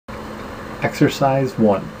Exercise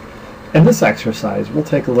 1. In this exercise, we'll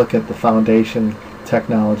take a look at the foundation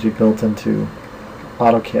technology built into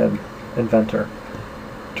AutoCAD Inventor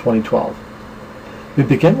 2012. We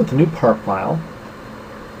begin with the new part file.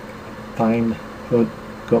 Go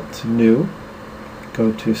to New,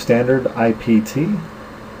 go to Standard IPT,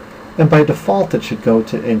 and by default it should go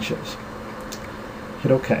to inches.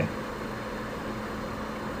 Hit OK.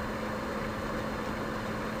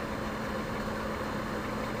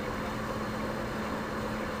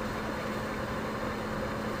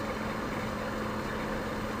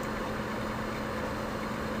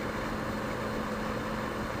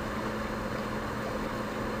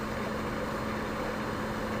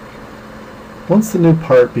 Once the new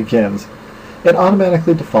part begins, it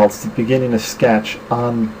automatically defaults to beginning a sketch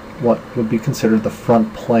on what would be considered the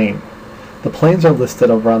front plane. The planes are listed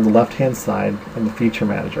over on the left-hand side in the Feature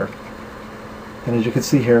Manager. And as you can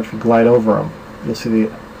see here, if you glide over them, you'll see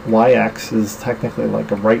the YX is technically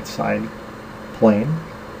like a right side plane.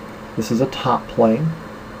 This is a top plane.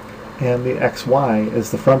 And the XY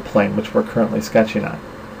is the front plane, which we're currently sketching on.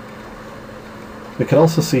 We can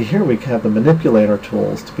also see here we have the manipulator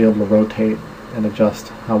tools to be able to rotate and adjust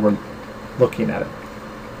how we're looking at it.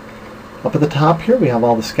 Up at the top here we have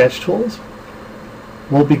all the sketch tools.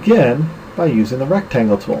 We'll begin by using the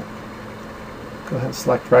rectangle tool. Go ahead and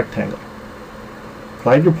select rectangle.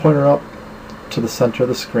 Glide your pointer up to the center of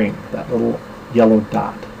the screen, that little yellow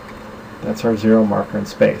dot. That's our 0 marker in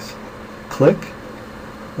space. Click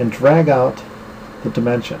and drag out the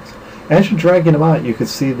dimensions. As you're dragging them out, you can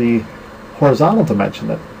see the horizontal dimension,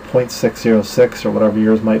 that 0.606 or whatever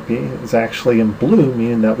yours might be, is actually in blue,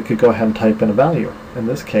 meaning that we could go ahead and type in a value. In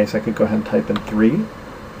this case, I could go ahead and type in 3,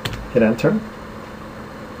 hit enter,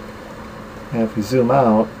 and if we zoom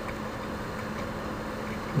out,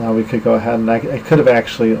 now we could go ahead and I could have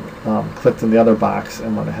actually clicked in the other box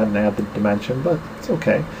and went ahead and add the dimension, but it's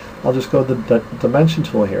okay. I'll just go to the dimension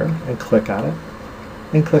tool here and click on it,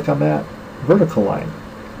 and click on that vertical line.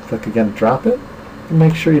 Click again to drop it, and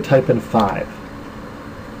make sure you type in 5.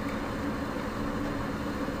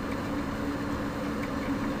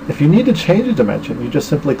 If you need to change a dimension, you just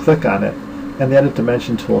simply click on it and the Edit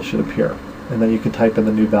Dimension tool should appear. And then you can type in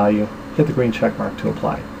the new value, hit the green check mark to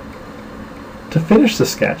apply. To finish the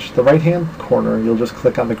sketch, the right hand corner, you'll just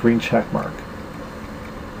click on the green check mark.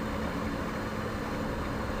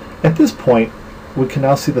 At this point, we can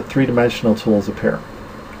now see the three-dimensional tools appear.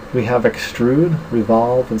 We have Extrude,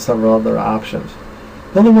 Revolve, and several other options.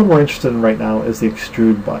 The only one we're interested in right now is the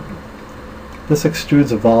Extrude button. This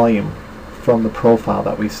extrudes a volume from the profile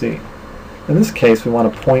that we see. In this case, we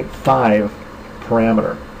want a 0.5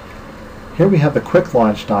 parameter. Here we have the quick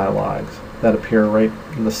launch dialogues that appear right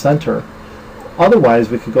in the center. Otherwise,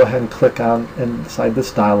 we could go ahead and click on inside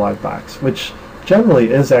this dialog box, which generally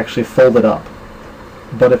is actually folded up.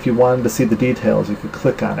 But if you wanted to see the details, you could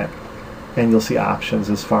click on it and you'll see options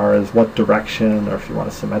as far as what direction, or if you want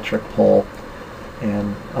a symmetric pull,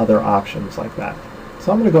 and other options like that.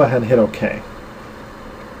 So I'm going to go ahead and hit OK.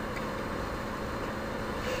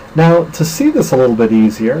 Now, to see this a little bit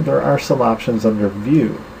easier, there are some options under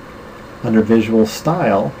View. Under Visual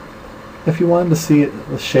Style, if you wanted to see it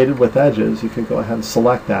shaded with edges, you could go ahead and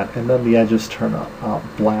select that, and then the edges turn out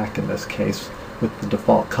black in this case with the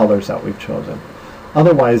default colors that we've chosen.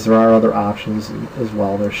 Otherwise, there are other options as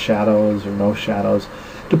well. There's shadows or no shadows.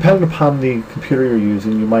 Depending upon the computer you're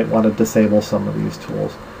using, you might want to disable some of these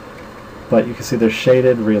tools. But you can see there's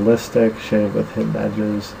shaded, realistic, shaded with hidden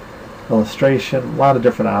edges, illustration, a lot of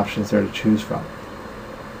different options there to choose from.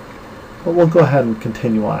 But we'll go ahead and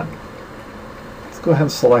continue on. Let's go ahead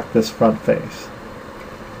and select this front face.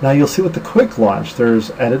 Now you'll see with the quick launch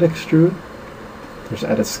there's Edit Extrude, there's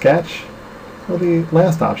Edit Sketch, or the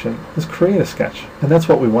last option is Create a Sketch, and that's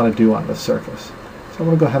what we want to do on this surface. So I'm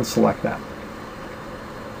going to go ahead and select that.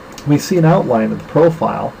 We see an outline of the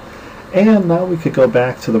profile, and now we could go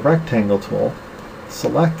back to the rectangle tool,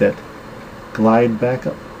 select it, glide back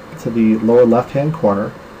up to the lower left hand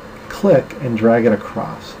corner, click and drag it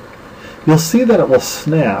across. You'll see that it will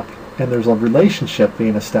snap and there's a relationship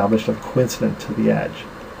being established of coincident to the edge.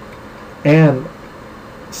 And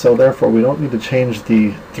so therefore we don't need to change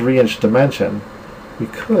the 3-inch dimension. We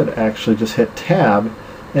could actually just hit Tab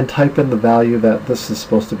and type in the value that this is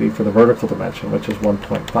supposed to be for the vertical dimension, which is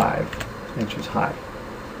 1.5 inches high.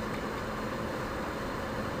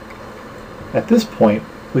 At this point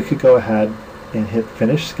we could go ahead and hit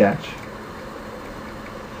Finish Sketch,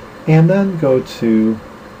 and then go to,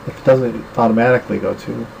 if it doesn't automatically go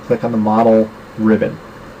to, click on the Model ribbon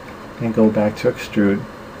and go back to Extrude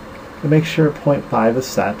and make sure 0.5 is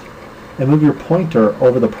set and move your pointer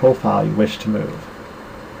over the profile you wish to move.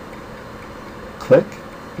 click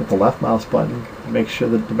with the left mouse button, make sure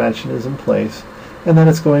the dimension is in place, and then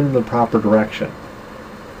it's going in the proper direction.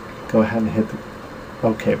 Go ahead and hit the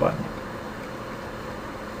OK button.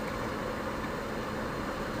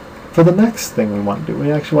 For the next thing we want to do,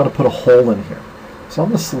 we actually want to put a hole in here. So I'm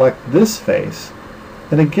going to select this face,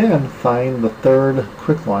 and again find the third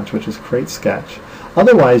quick launch, which is Create Sketch.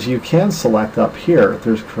 Otherwise, you can select up here,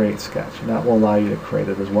 there's Create Sketch, and that will allow you to create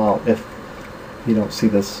it as well if you don't see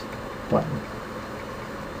this button.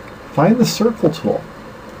 Find the circle tool,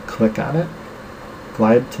 click on it,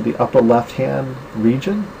 glide to the upper left-hand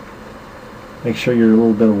region, make sure you're a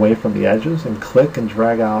little bit away from the edges, and click and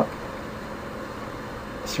drag out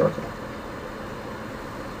a circle.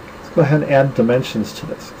 Let's go ahead and add dimensions to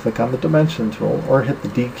this. Click on the Dimension tool or hit the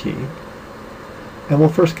D key, and we'll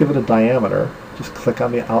first give it a diameter. Just click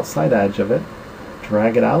on the outside edge of it,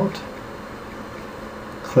 drag it out,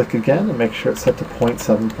 click again and make sure it's set to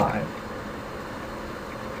 0.75.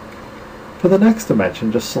 For the next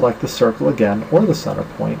dimension, just select the circle again or the center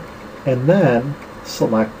point, and then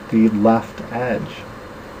select the left edge.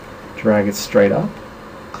 Drag it straight up,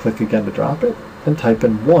 click again to drop it, and type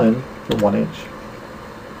in 1 for 1 inch.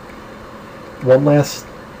 One last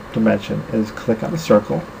dimension is click on the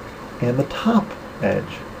circle and the top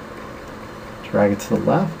edge. Drag it to the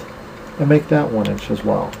left and make that 1 inch as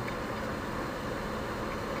well.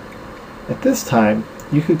 At this time,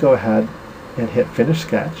 you could go ahead and hit Finish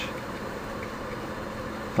Sketch,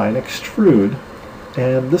 find Extrude,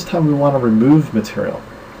 and this time we want to remove material.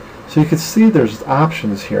 So you can see there's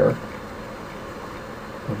options here.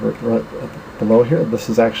 Right below here, this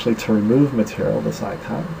is actually to remove material, this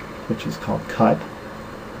icon, which is called Cut.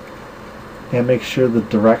 And make sure the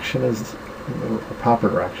direction is the proper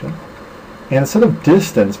direction. And instead of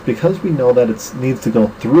distance, because we know that it needs to go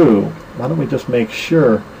through, why don't we just make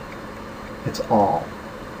sure it's all.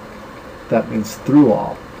 That means through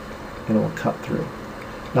all, and it will cut through.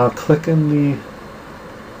 Now click in the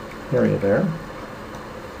area there.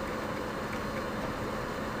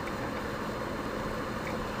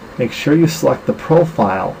 Make sure you select the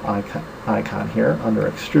profile icon here under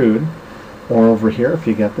Extrude, or over here if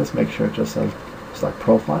you get this, make sure it just says select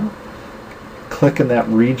profile. Click in that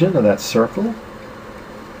region of that circle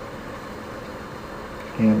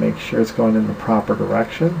and make sure it's going in the proper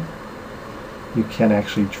direction. You can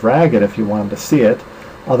actually drag it if you wanted to see it.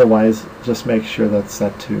 Otherwise, just make sure that's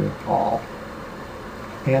set to all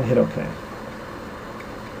and hit OK.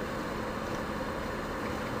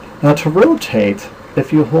 Now to rotate,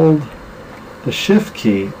 if you hold the Shift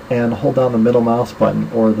key and hold down the middle mouse button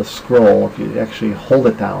or the scroll, if you actually hold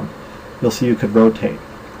it down, you'll see you could rotate.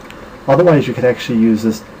 Otherwise, you could actually use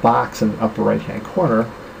this box in the upper right hand corner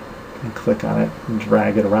and click on it and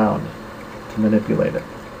drag it around to manipulate it.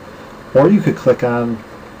 Or you could click on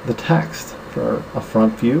the text for a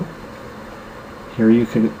front view. Here you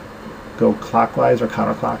could go clockwise or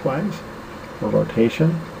counterclockwise for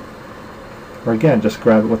rotation. Or again, just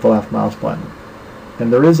grab it with the left mouse button.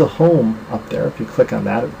 And there is a home up there. If you click on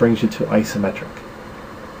that, it brings you to isometric.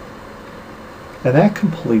 And that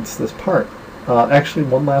completes this part. Actually,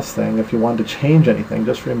 one last thing, if you wanted to change anything,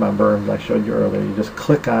 just remember, as I showed you earlier, you just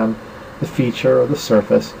click on the feature or the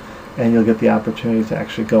surface, and you'll get the opportunity to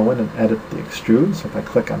actually go in and edit the extrude. So if I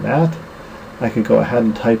click on that, I could go ahead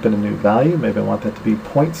and type in a new value. Maybe I want that to be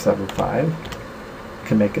 0.75. I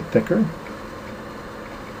can make it thicker.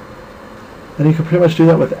 And you can pretty much do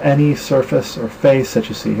that with any surface or face that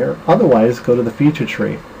you see here. Otherwise, go to the feature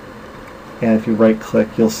tree. And if you right click,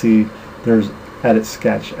 you'll see there's Edit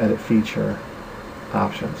Sketch, Edit Feature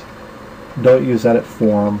options. Don't use Edit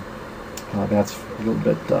Form. That's a little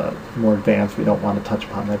bit more advanced. We don't want to touch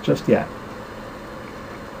upon that just yet.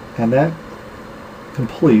 And that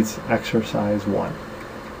completes exercise 1.